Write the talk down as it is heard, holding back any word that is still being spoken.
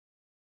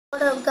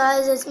What up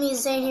guys, it's me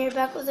Zane here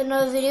back with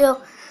another video.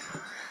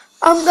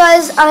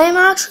 Guys, I am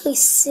actually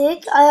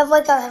sick. I have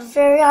like a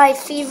very high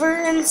fever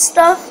and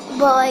stuff,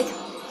 but like,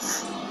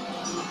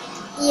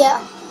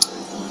 yeah.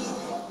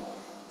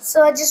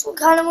 So I just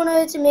kind of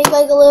wanted to make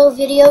like a little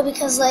video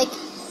because like,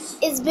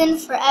 it's been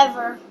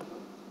forever.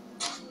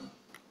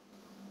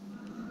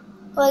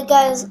 Like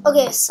guys,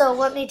 okay, so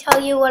let me tell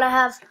you what I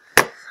have.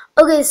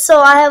 Okay,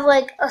 so I have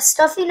like a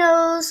stuffy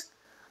nose.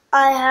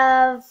 I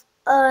have,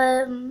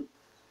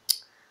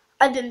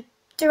 I've been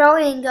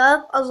throwing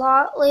up a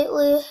lot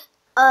lately.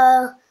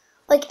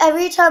 Like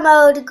every time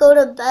I would go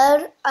to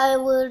bed, I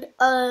would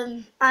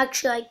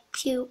actually like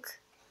puke.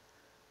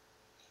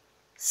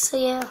 So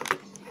yeah,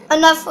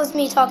 enough with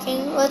me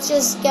talking. Let's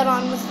just get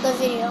on with the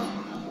video.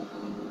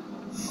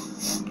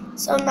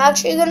 So I'm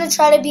actually gonna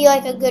try to be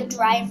like a good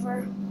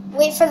driver.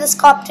 Wait for this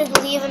cop to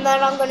leave, and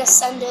then I'm gonna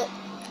send it.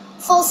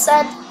 Full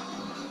send.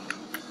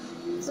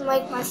 This is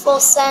like my full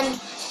send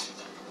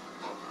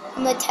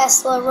on the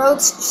Tesla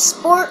Roadster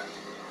Sport.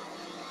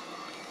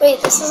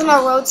 Wait, this isn't a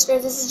Roadster.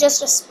 This is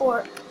just a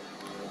Sport.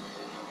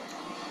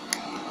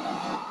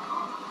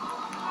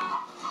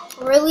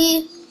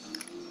 Really?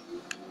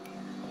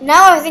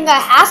 Now I think I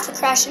have to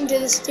crash into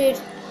this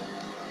dude.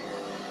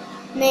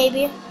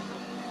 Maybe.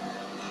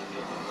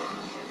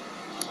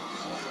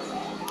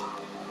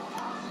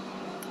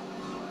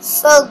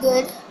 So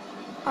good.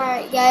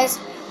 Alright guys.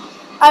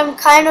 I'm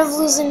kind of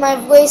losing my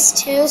voice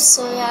too,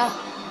 so yeah.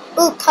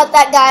 Ooh, cut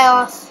that guy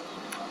off.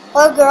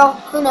 Or girl,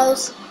 who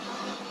knows.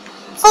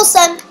 Full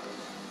send.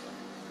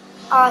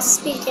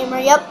 Speed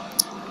camera, yep.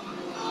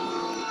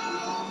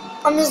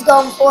 I'm just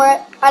going for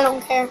it. I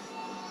don't care.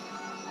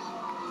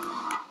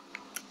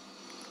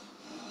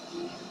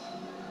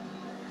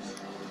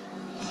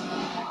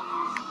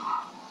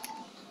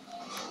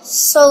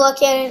 So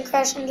lucky I didn't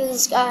crash into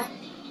this guy.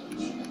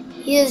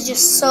 He is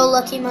just so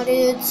lucky, my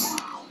dudes.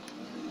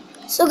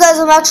 So guys,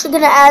 I'm actually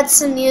going to add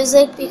some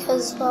music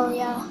because, well,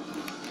 yeah.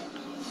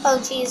 Oh,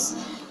 jeez.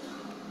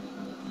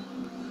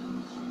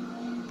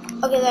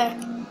 Okay, there.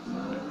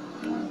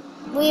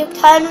 We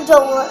kind of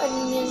don't want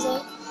any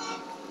music.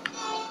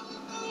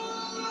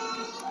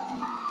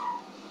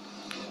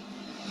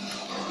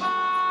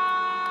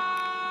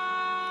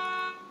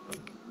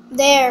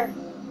 There.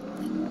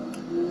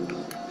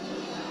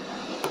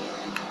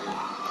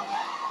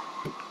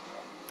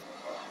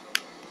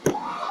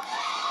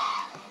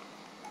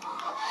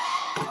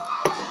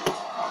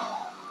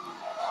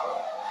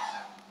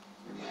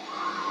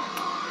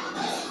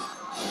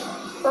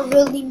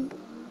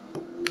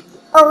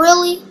 Oh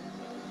really?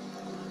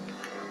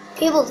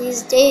 People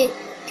these days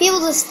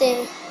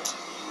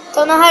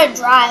don't know how to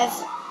drive.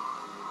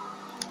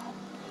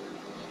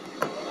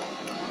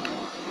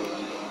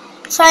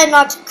 Try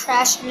not to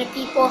crash into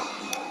people.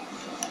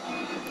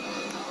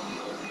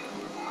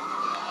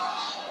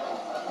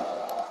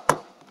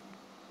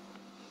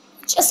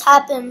 It just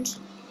happened.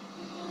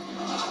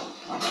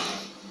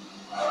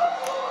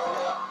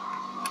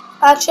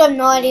 I actually have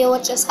no idea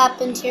what just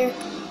happened here.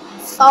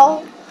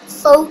 So,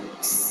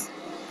 folks,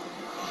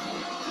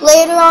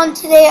 later on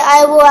today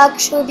I will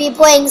actually be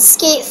playing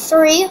Skate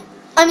 3.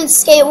 I mean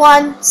Skate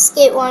 1.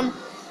 Skate 1.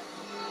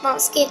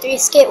 Not Skate 3,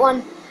 Skate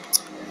 1.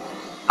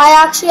 I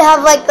actually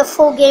have like the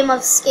full game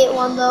of Skate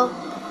 1 though.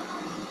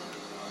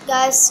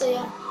 Guys, so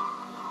yeah.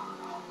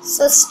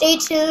 So stay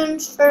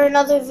tuned for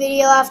another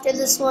video after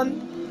this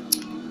one.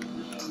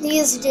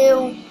 Please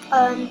do.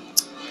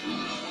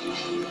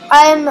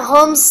 I am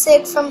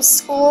homesick from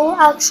school.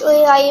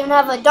 Actually, I even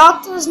have a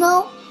doctor's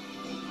note.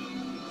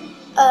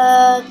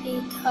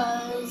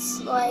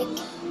 Because like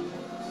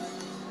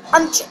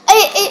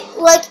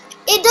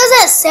it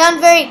doesn't sound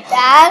very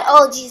bad.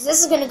 Oh geez,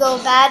 this is gonna go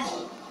bad.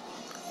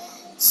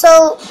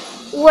 So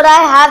what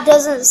I have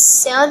doesn't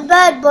sound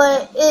bad,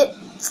 but it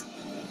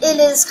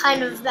is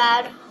kind of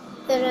bad.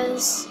 It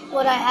is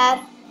what I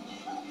had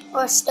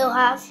or still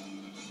have.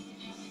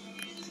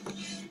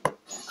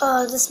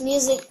 Oh, this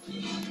music.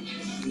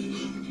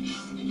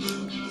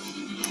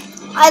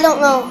 I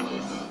don't know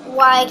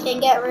why I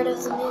can't get rid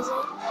of the music.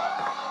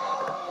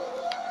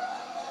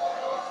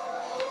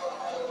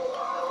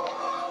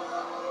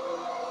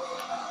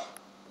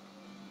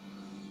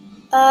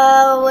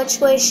 Which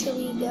way should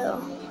we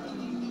go?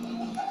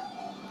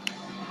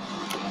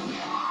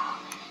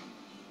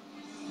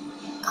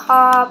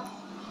 Cop.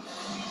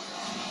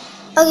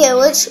 Okay,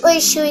 which way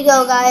should we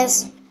go,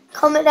 guys?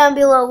 Comment down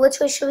below. Which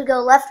way should we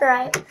go? Left or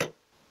right?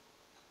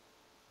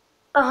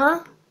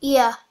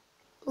 Yeah.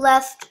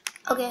 Left.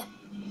 Okay.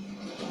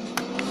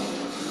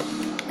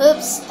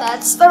 Oops,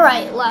 that's the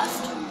right.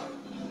 Left.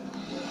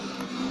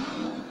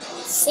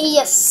 See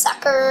ya,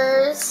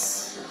 suckers.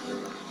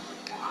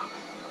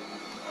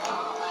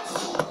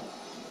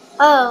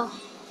 Oh.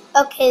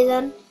 Okay,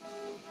 then.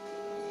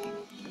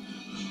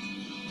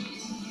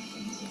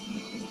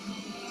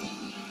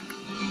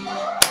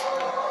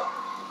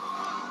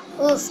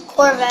 Oof,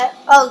 Corvette.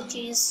 Oh,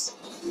 jeez.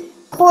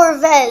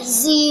 Corvette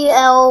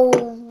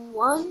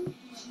ZL1?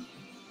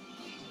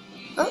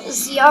 Oh,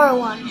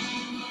 ZR1.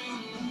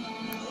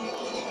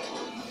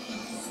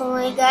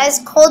 Alright guys,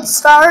 cold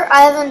start.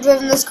 I haven't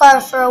driven this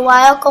car for a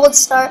while. Cold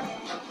start.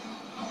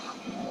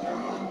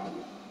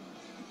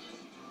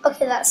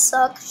 Okay, that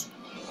sucked,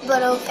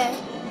 but okay.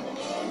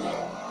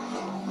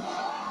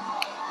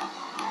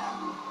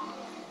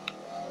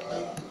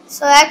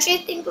 So I actually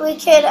think we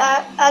could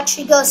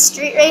actually go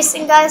street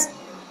racing, guys.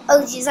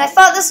 Oh geez, I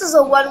thought this was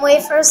a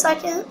one-way for a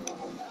second.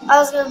 I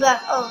was gonna be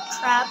like, oh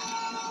crap.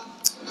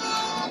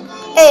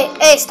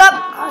 Hey, stop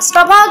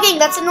hogging,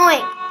 that's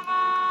annoying.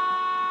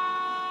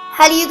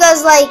 How do you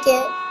guys like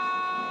it?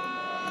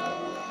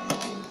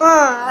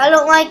 I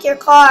don't like your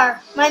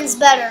car. Mine's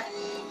better.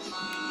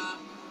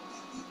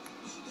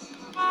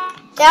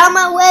 Get out of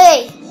my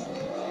way.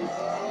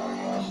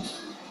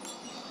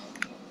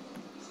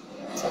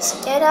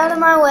 Just get out of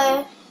my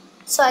way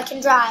so I can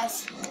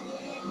drive.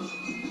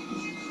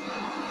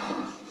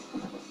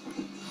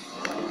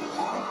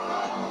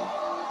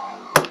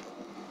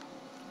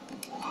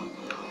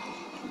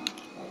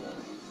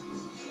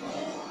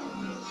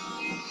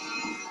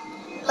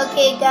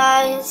 Okay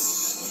guys,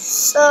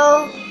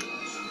 so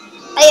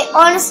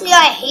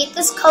I hate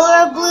this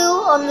color of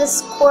blue on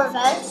this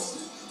Corvette.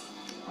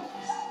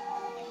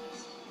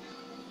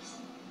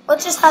 What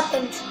just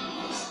happened?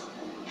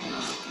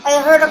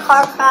 I heard a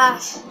car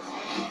crash.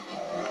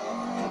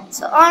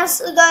 So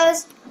honestly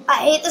guys, I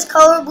hate this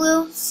color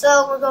blue,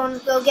 so we're going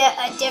to go get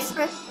a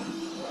different,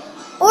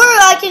 or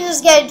I can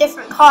just get a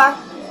different car,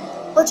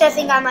 which I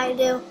think I might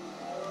do.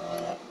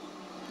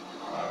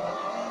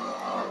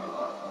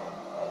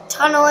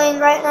 Tunneling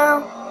right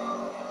now.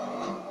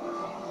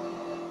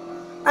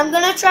 I'm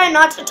gonna try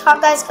not to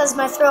talk guys because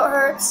my throat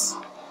hurts.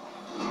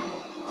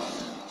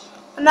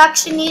 I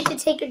actually need to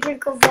take a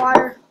drink of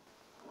water.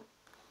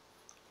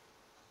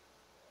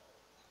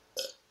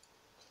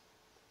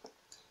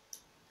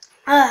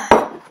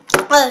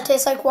 It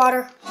tastes like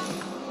water.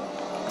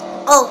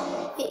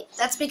 Oh, wait,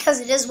 that's because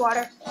it is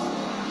water.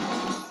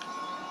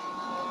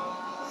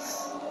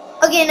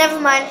 Okay, never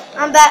mind.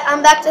 I'm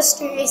back to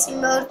street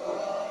racing mode.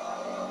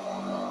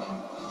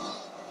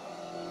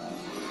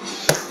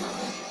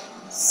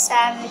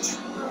 Savage.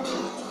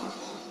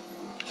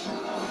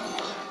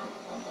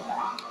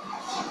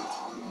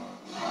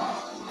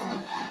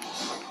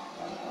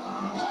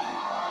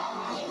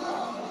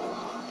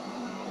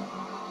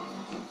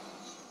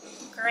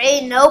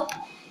 Great, nope.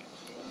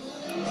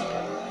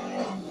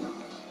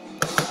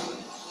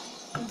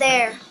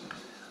 There.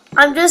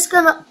 I'll be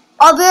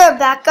right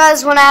back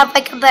guys when I have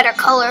like a better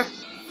color.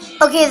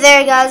 Okay,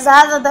 there guys, I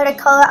have a better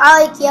color.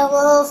 I like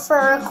yellow for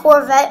a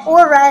Corvette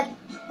or red.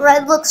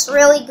 Red looks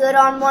really good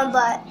on one,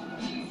 but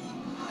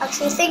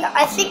actually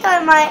I think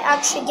I might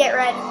actually get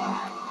red.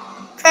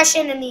 Crash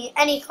into me,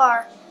 any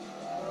car.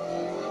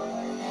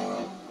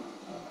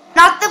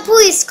 Not the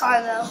police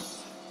car though.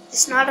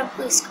 It's not a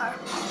police car.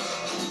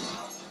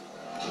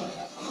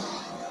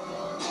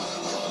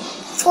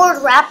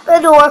 Ford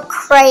Rapid or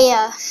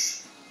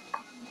Crash?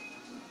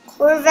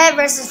 Corvette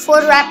versus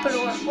Ford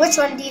Rapidor. Which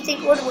one do you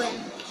think would win?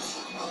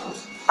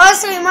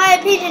 Honestly, my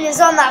opinion is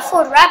on that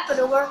Ford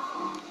Rapidor.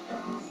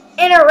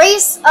 In a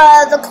race,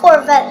 the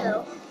Corvette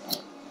though.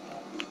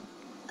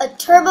 A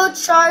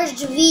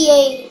turbocharged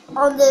V8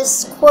 on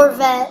this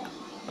Corvette.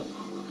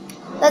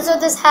 That's what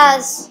this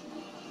has.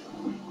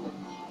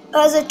 It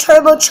has a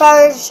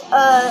turbocharged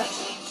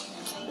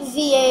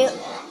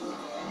V8.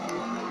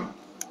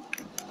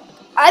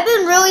 I've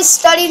been really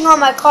studying on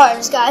my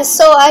cars, guys,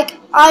 so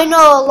I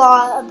know a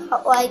lot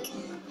about like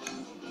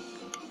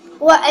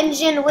what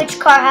engine which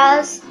car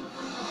has.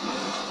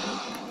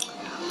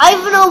 I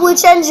even know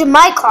which engine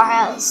my car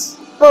has.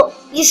 Well,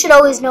 you should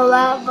always know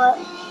that, but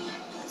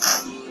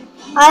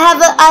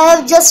I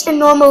have just a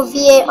normal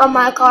V8 on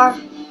my car,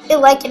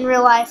 like in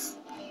real life.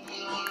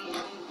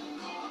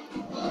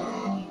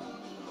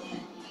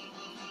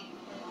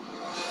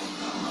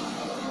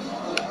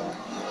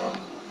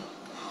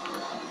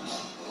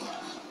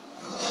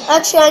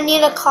 Actually, I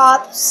need a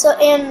cop,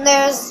 and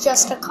there's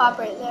just a cop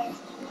right there.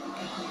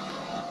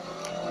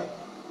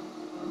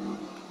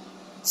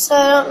 So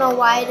I don't know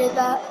why I did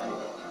that,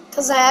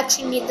 because I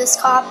actually need this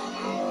cop.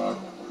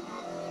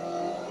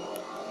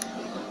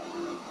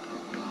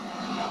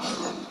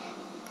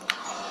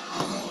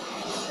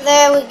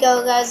 There we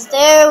go, guys,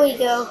 there we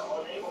go.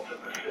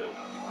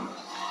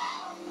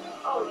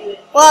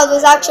 Wow,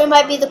 this actually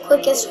might be the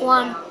quickest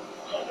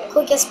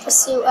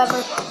pursuit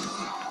ever.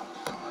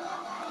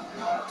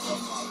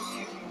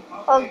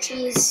 Oh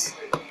jeez.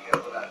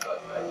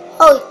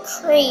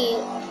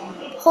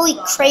 Holy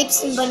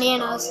crepes and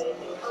bananas.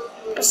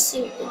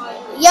 Pursuit.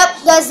 Yep,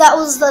 guys, that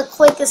was the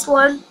quickest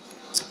one.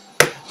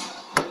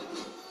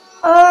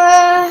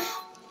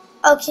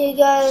 Okay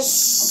guys,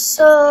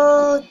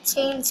 so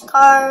change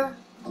car.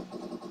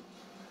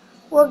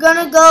 We're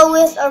gonna go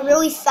with a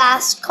really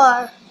fast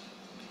car.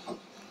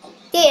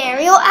 The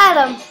Ariel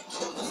Atom.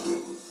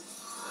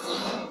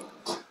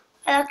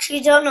 I actually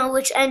don't know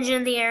which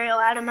engine the Ariel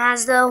Atom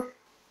has though.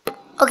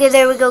 Okay,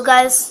 there we go,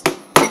 guys.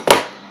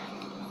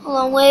 Hold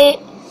on, wait.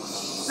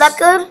 Is that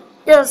good?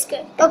 Yeah, that's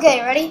good.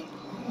 Okay, ready?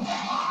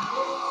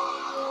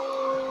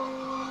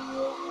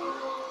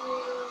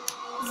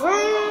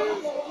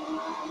 Vroom.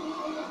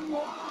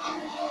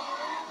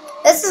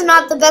 This is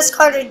not the best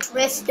car to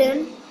drift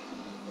in.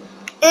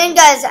 And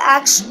guys,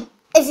 actually,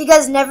 if you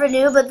guys never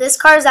knew, but this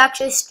car is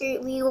actually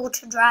street legal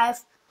to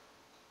drive.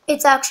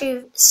 It's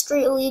actually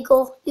street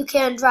legal. You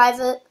can drive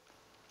it.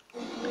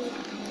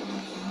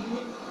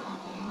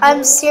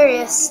 I'm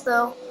serious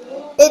though.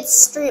 It's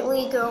street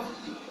legal.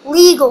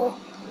 Legal.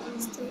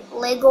 Street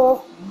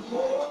legal.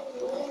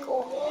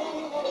 Legal.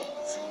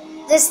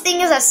 This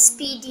thing is a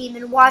speed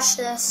demon. Watch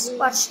this.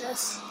 Watch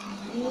this.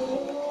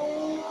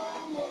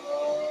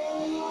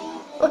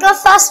 Look how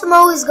fast I'm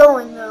always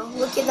going though.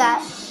 Look at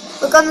that.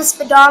 Look on the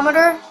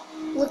speedometer.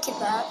 Look at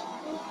that.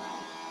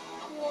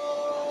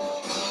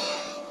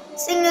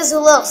 This thing is a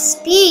little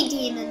speed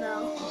demon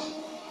though.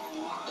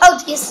 Oh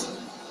jeez.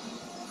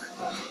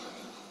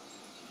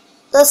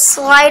 The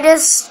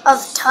slightest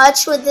of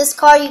touch with this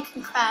car, you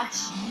can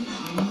crash.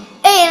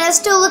 Hey, and it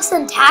still looks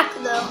intact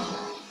though.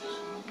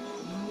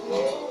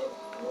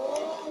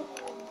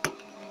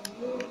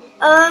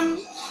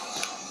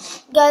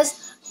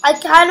 Guys, I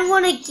kind of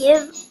want to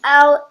give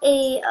out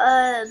a,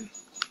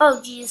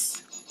 oh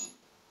jeez.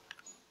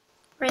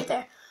 Right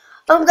there.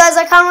 Guys,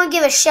 I kind of want to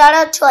give a shout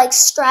out to like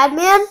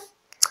Stradman.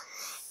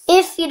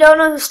 If you don't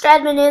know who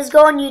Stradman is,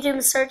 go on YouTube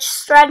and search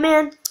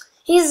Stradman.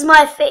 He's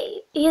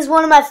he's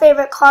one of my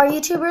favorite car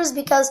YouTubers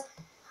because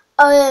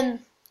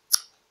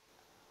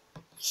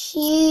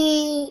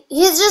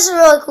he's just a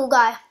really cool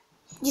guy.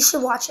 You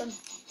should watch him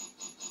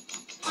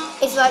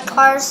if you like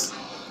cars.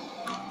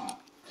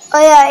 Oh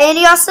yeah, and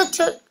he also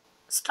took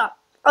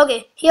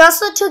he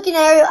also took an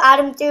aerial at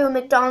him through a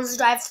McDonald's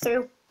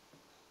drive-thru.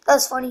 That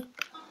was funny.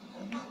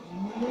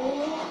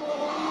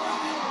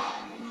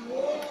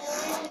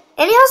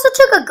 And he also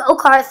took a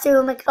go-kart through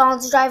a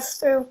McDonald's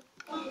drive-thru.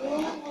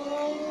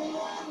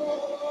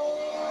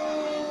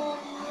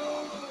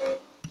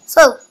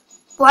 So,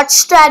 watch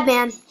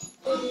Stradman.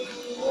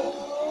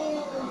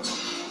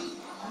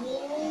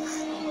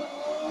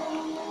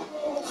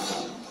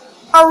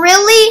 Oh,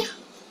 really?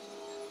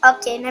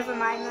 Okay, never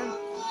mind then.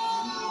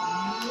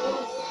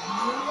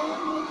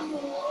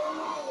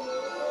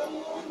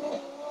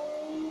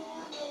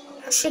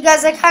 Actually,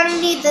 guys, I kind of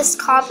need this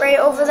cop right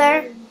over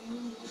there.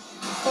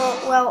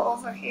 Well,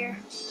 over here.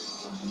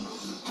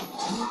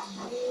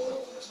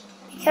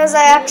 Because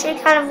I actually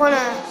kind of want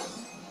to,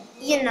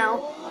 you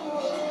know,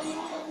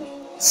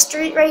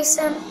 street race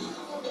him.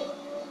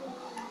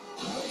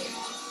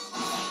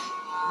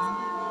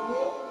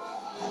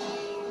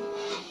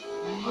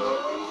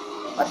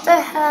 What the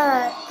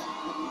heck?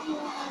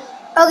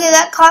 Okay,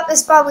 that cop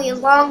is probably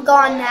long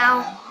gone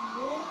now.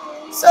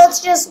 So let's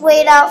just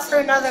wait out for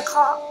another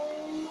cop.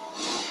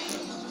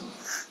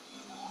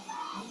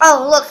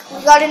 Oh, look,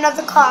 we got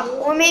another cop.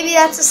 Or maybe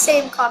that's the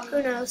same cop,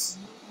 who knows?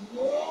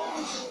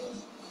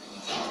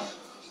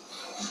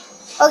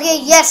 Okay,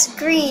 yes,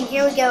 green,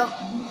 here we go.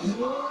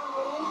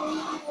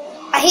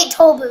 I hate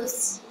toll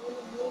booths.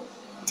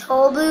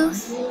 Toll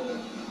booth?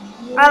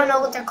 I don't know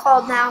what they're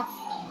called now.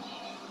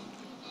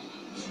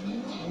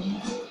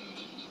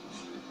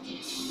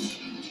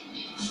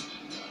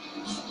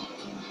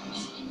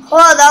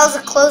 Oh, that was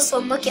a close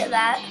one. Look at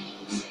that.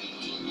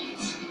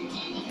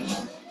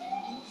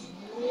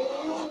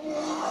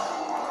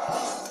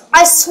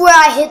 I swear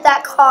I hit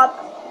that cop.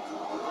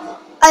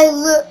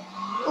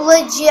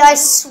 Legit, I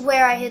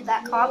swear I hit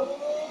that cop.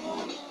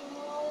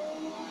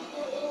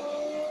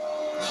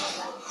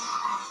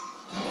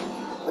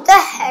 What the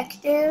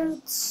heck,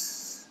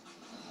 dudes?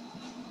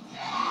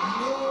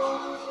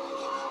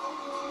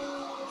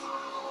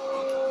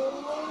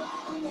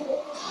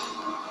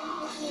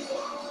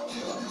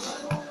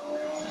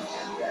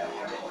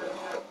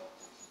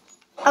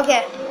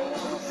 Okay.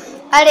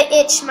 I had to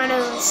itch my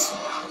nose.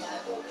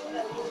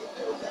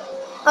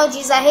 Oh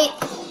jeez, I hate.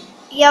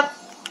 Yep.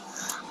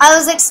 I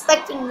was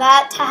expecting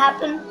that to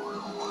happen.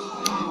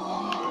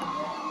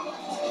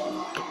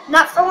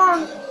 Not for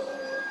long.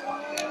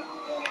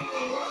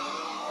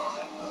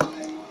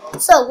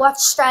 So watch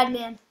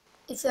Stradman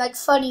if you like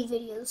funny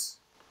videos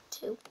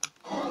too.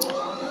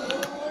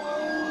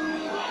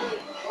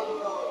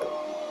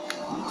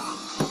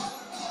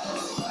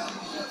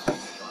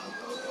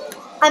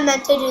 I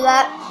meant to do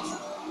that.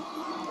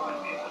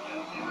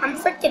 I'm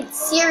freaking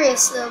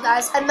serious though,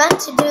 guys. I meant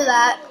to do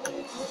that.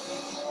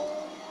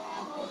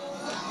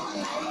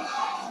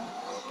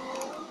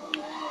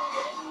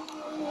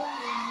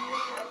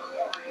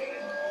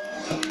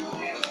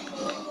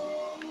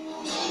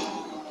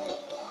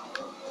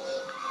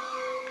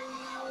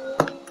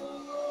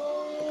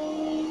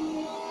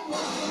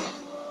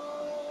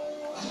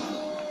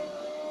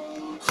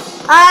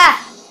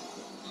 Ah!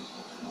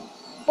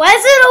 Why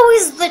is it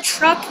always the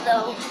truck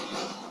though?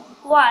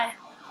 Why?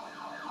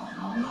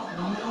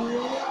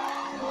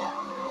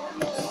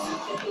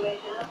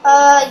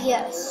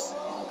 Yes.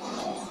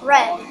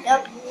 Red,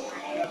 yep.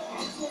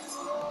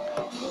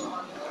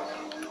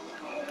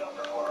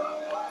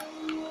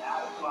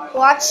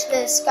 Watch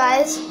this,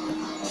 guys.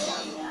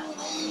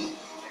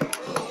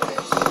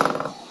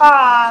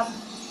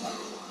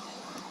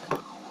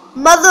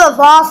 Mother of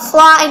all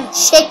flying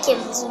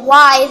chickens.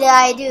 Why did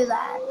I do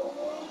that?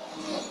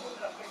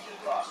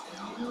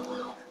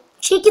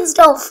 Chickens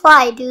don't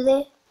fly, do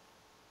they?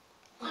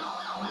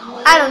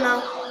 I don't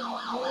know.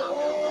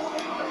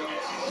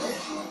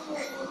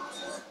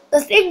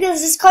 The thing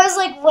is, this car's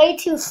like way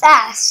too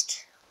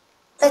fast.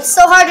 It's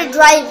so hard to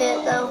drive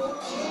it though.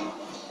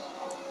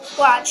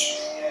 Watch.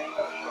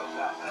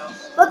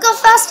 Look how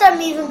fast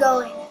I'm even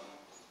going.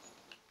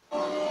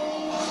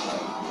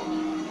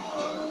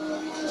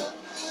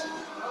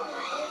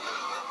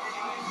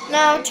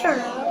 Now turn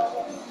it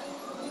up.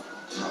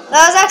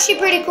 That was actually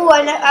pretty cool.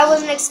 I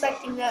wasn't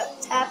expecting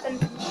that to happen.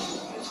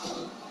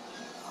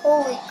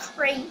 Holy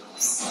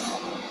crapes.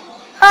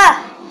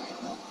 Ha!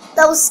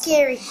 That was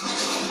scary.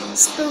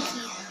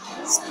 Spooky.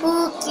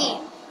 Spooky.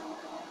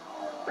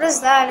 What is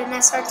that, an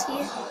SRT?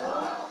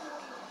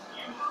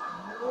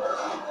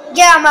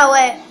 Get out of my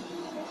way.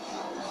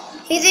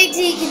 He thinks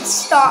he can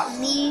stop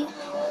me.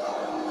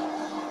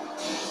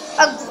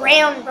 A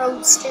Grand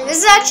Roadster. This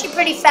is actually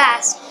pretty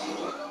fast.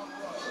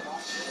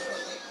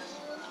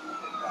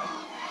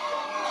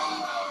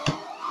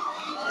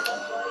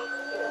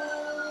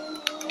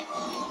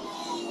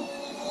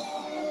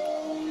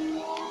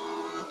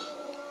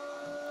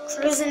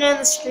 Cruising down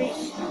the street.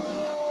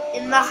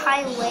 In the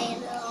highway,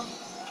 though.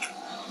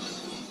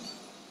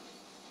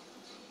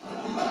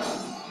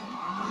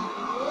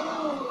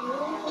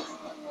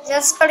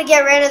 Just gotta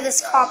get rid of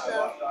this cop,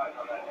 though.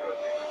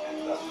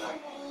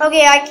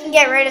 Okay, I can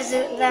get rid of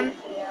them.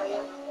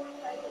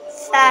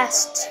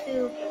 Fast,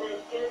 too.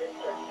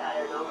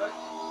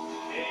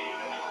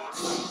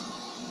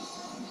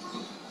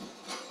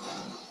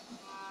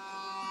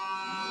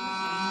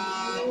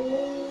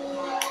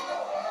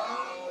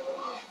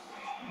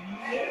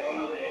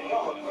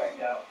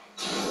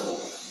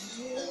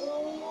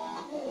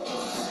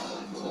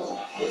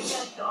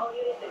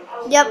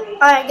 Yep,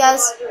 alright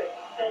guys.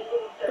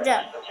 Good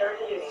job.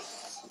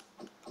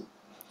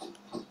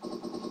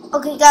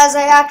 Okay guys,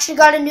 I actually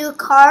got a new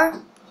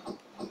car.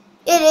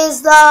 It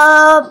is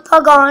the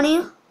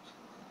Pagani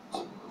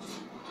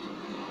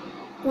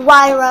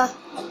Huayra.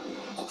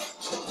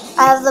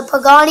 I have the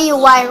Pagani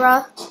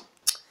Huayra.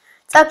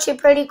 It's actually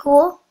pretty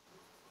cool.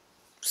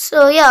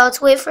 So yeah,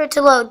 let's wait for it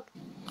to load.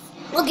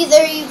 Okay,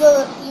 there you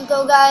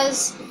go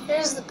guys.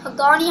 Here's the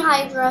Pagani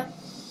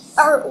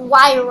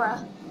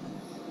Huayra.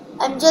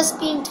 I'm just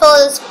being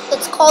told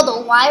it's called a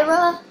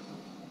Huayra.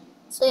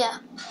 So yeah.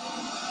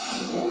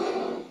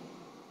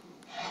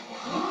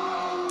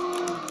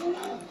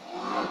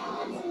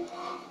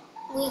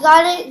 We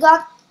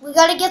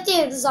gotta get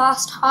the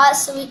exhaust hot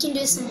so we can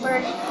do some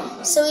burn.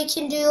 So we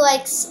can do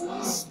like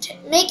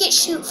make it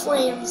shoot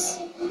flames.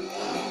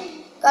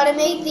 Gotta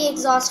make the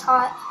exhaust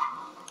hot.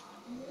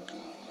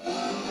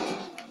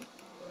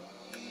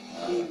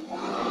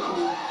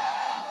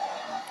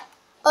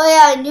 Oh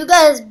yeah, and you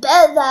guys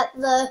bet that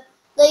the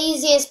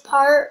easiest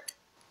part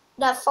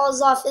that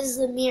falls off is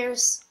the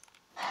mirrors.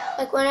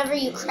 Like whenever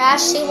you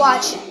crash, see,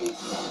 watch.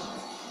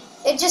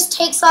 It just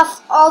takes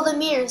off all the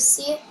mirrors,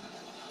 see?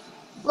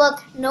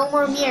 Look, no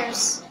more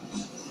mirrors.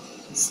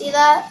 See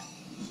that?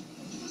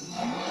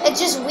 It's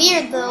just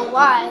weird though,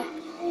 why?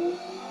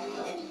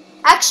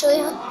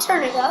 Actually,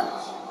 turn it up.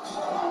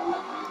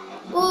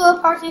 Ooh, a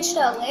parking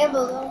shell,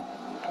 Lambo though.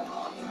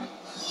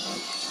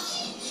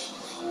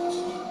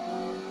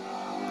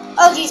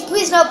 Oh geez,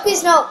 please no,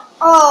 please no.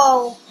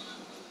 Oh.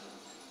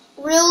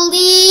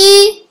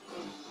 Really?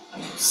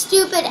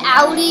 Stupid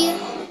Audi.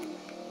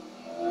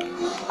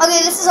 Okay,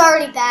 this is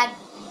already bad.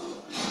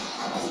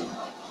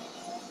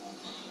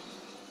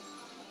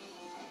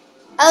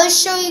 I'll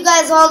show you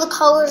guys all the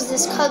colors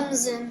this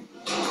comes in.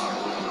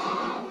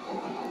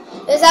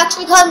 This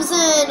actually comes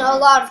in a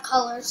lot of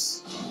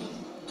colors.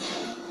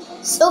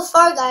 So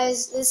far,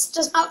 guys, this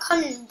does not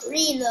come in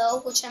green,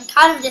 though, which I'm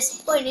kind of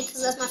disappointed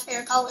because that's my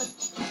favorite color.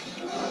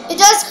 It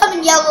does come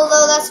in yellow,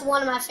 though. That's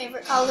one of my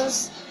favorite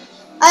colors.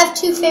 I have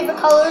two favorite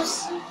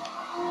colors.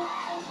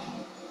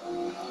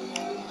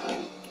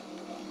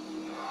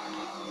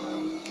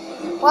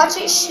 Watch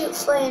it shoot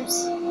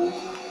flames.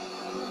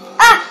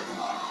 Ah!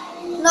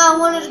 No, I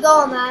wanted to go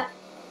on that.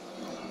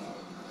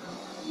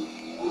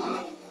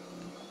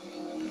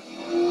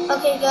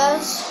 Okay,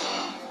 guys.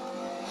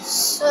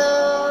 So,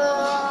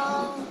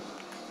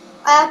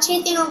 I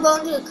actually think I'm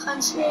going to the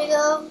country,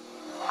 though.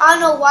 I don't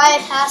know why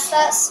I passed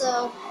that,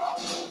 so.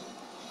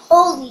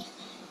 Holy.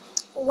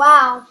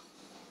 Wow.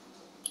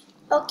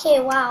 Okay,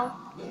 wow.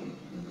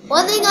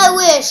 One thing I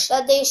wish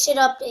that they should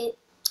update.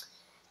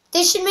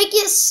 They should make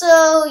it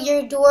so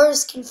your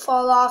doors can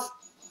fall off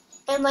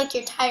and like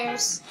your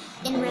tires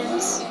and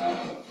rims.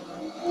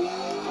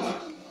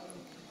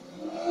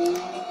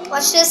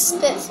 Watch this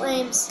spit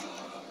flames.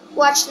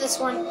 Watch this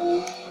one.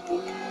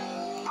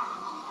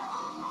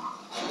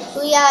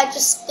 Oh yeah, I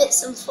just spit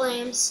some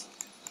flames.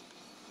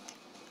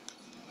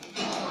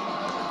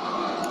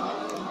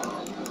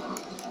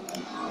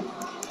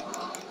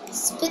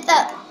 Spit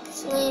that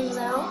flames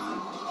out.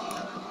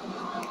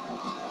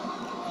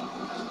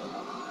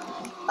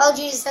 Oh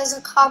geez, there's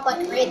a cop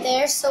like right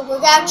there. So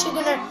we're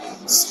actually gonna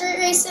street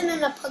racing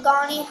in a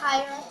Pagani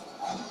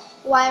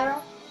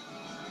Huayra.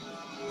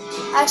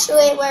 Actually,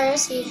 wait, where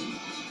is he?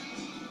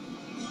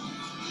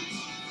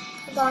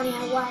 Pagani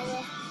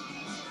Huayra.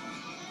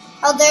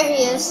 Oh, there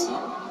he is.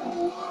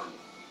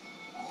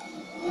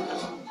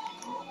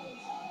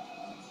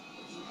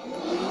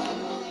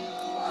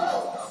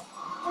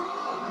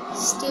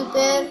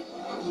 Stupid.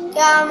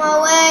 Get out of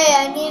my way.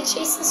 I need to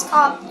chase this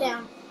cop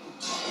down.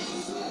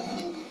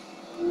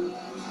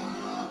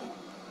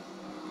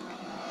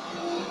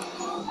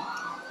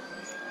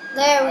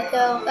 There we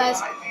go,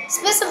 guys.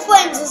 Spit some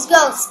flames. Let's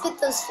go. Spit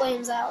those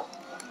flames out.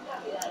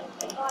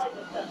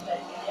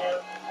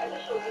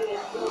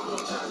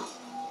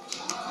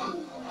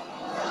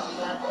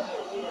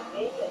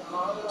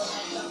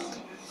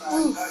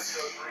 Oof.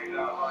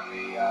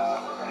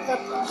 The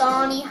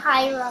Pagani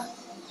Huayra.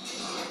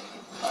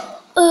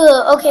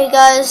 Okay,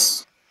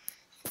 guys.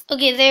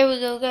 Okay, there we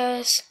go,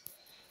 guys.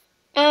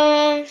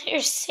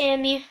 Here's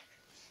Sammy.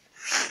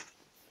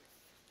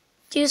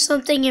 Do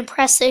something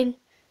impressive.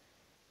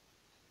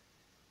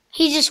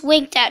 He just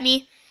winked at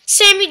me.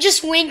 Sammy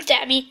just winked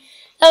at me.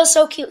 That was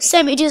so cute.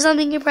 Sammy, do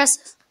something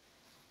impressive.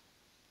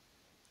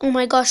 Oh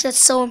my gosh,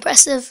 that's so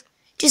impressive.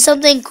 Do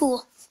something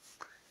cool.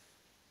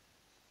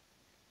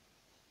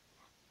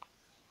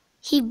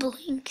 He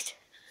blinked.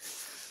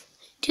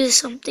 Do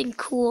something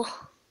cool.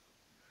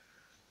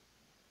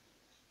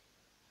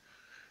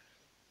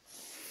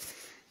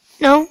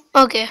 No?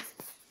 Okay.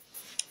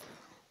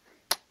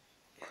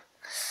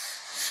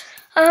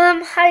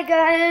 Hi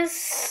guys.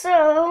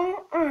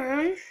 So,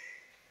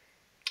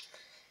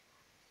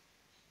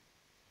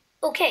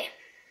 okay.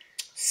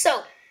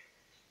 So,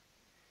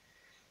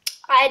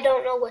 I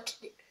don't know what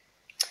to do.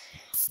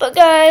 But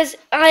guys,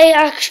 I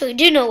actually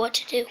do know what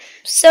to do.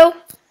 So,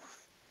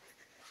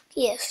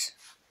 yes.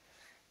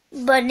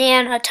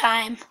 Banana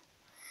time.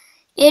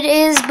 It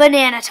is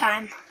banana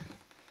time.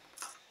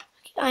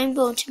 I'm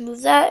going to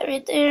move that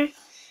right there,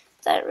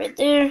 that right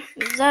there,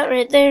 move that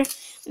right there,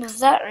 move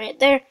that right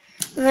there,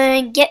 and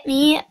then get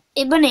me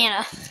a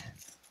banana.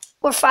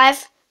 Or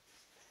 5,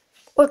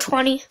 or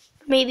 20,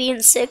 maybe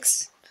in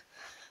 6.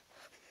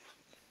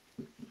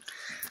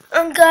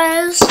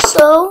 Guys,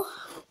 so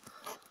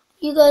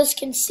you guys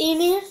can see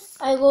me.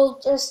 I will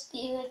just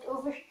be like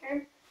over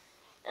here.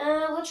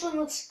 Which one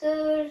looks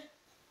good?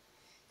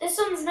 This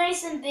one's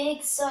nice and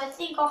big, so I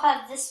think I'll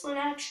have this one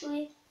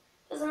actually.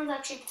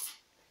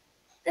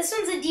 This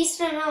one's a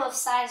decent amount of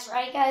size,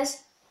 right,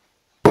 guys?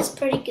 It's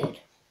pretty good.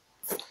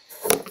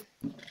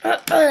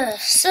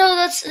 So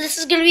this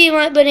is gonna be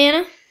my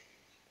banana.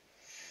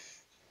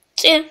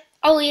 So yeah,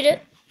 I'll eat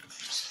it.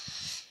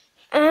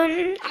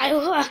 I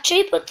will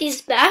actually put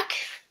these back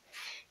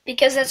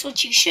because that's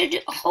what you should do.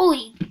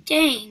 Holy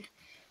dang!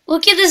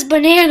 Look at this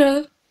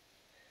banana.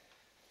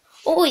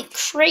 Holy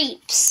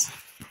crepes!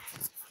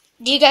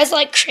 Do you guys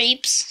like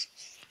crepes?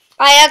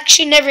 I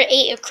actually never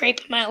ate a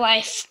crepe in my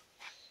life.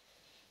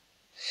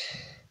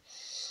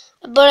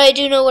 But I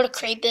do know what a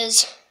crepe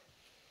is.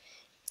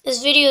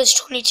 This video is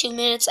 22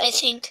 minutes, I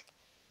think.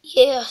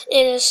 Yeah,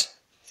 it is.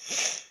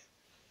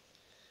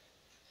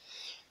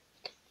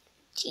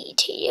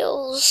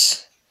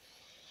 Details.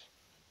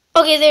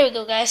 Okay, there we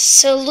go, guys.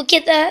 So look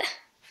at that.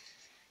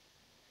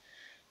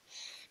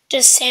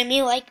 Does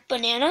Sammy like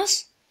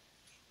bananas?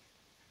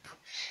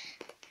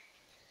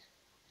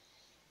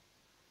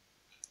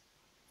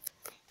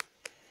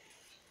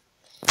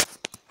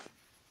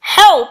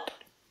 Help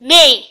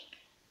me!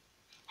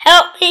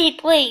 Help me,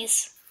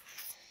 please.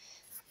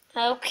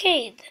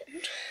 Okay,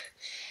 then.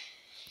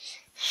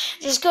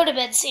 Just go to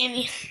bed,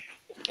 Sammy.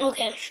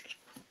 Okay.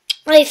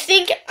 I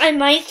think I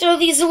might throw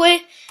these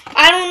away.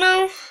 I don't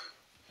know.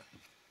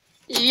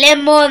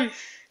 Lemon.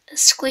 A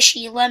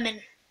squishy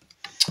lemon.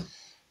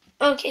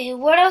 Okay,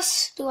 what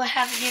else do I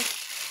have in here?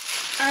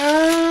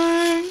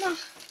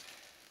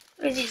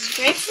 What are these?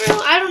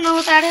 Grapefruit? I don't know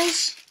what that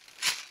is.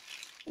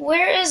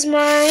 Where is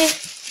my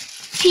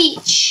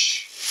peach?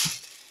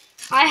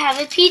 I have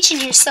a peach in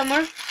here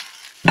somewhere.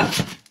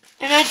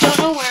 And I don't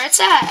know where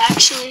it's at,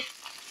 actually.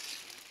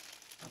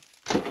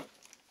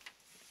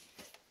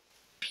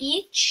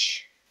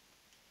 Peach?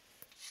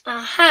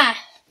 Uh-huh.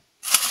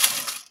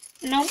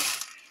 Nope.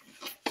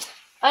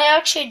 I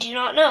actually do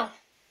not know.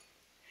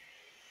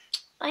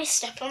 I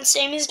stepped on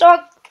Sammy's dog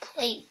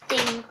plate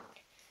thing.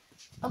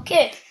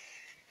 Okay.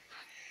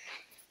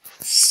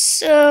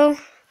 So,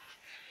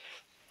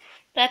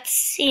 that's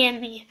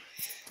Sammy.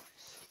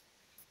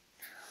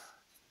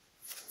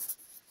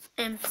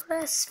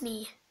 Impress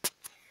me,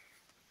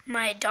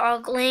 my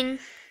dogling.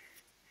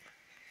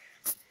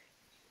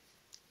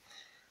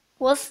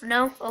 Woof,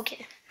 no?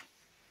 Okay.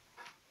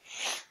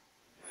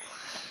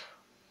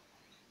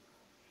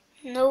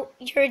 Nope,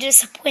 you're a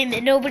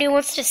disappointment. Nobody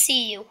wants to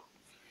see you.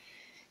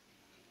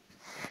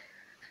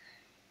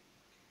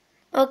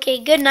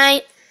 Okay, good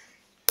night.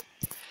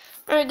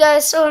 Alright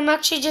guys, so I'm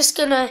actually just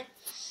gonna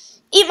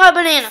eat my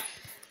banana.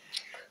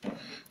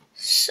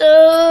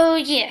 So,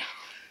 yeah.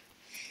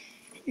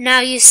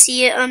 Now you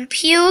see it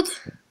unpeeled.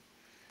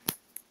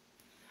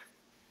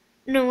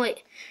 No,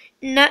 wait.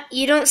 No,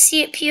 you don't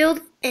see it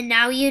peeled, and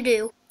now you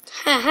do.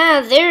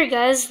 Haha, there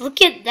guys,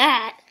 look at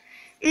that.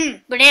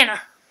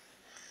 Banana.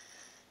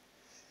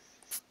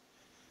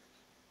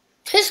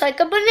 Tastes like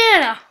a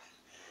banana.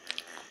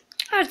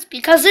 That's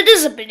because it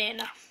is a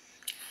banana.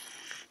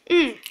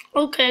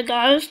 Okay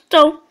guys,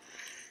 so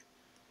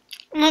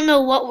I don't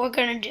know what we're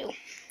gonna do.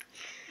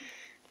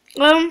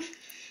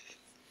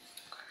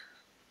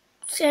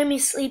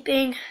 Sammy's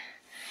sleeping.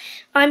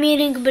 I'm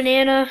eating a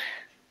banana.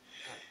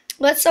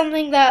 What's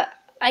something that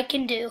I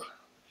can do?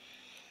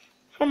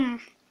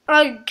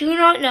 I do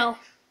not know.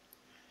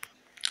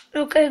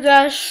 Okay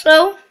guys,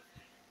 so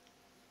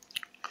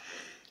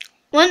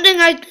one thing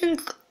I think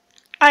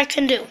I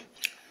can do.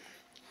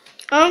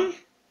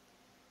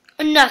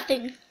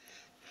 Nothing.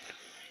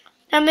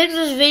 That makes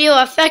this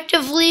video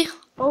effectively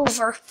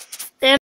over.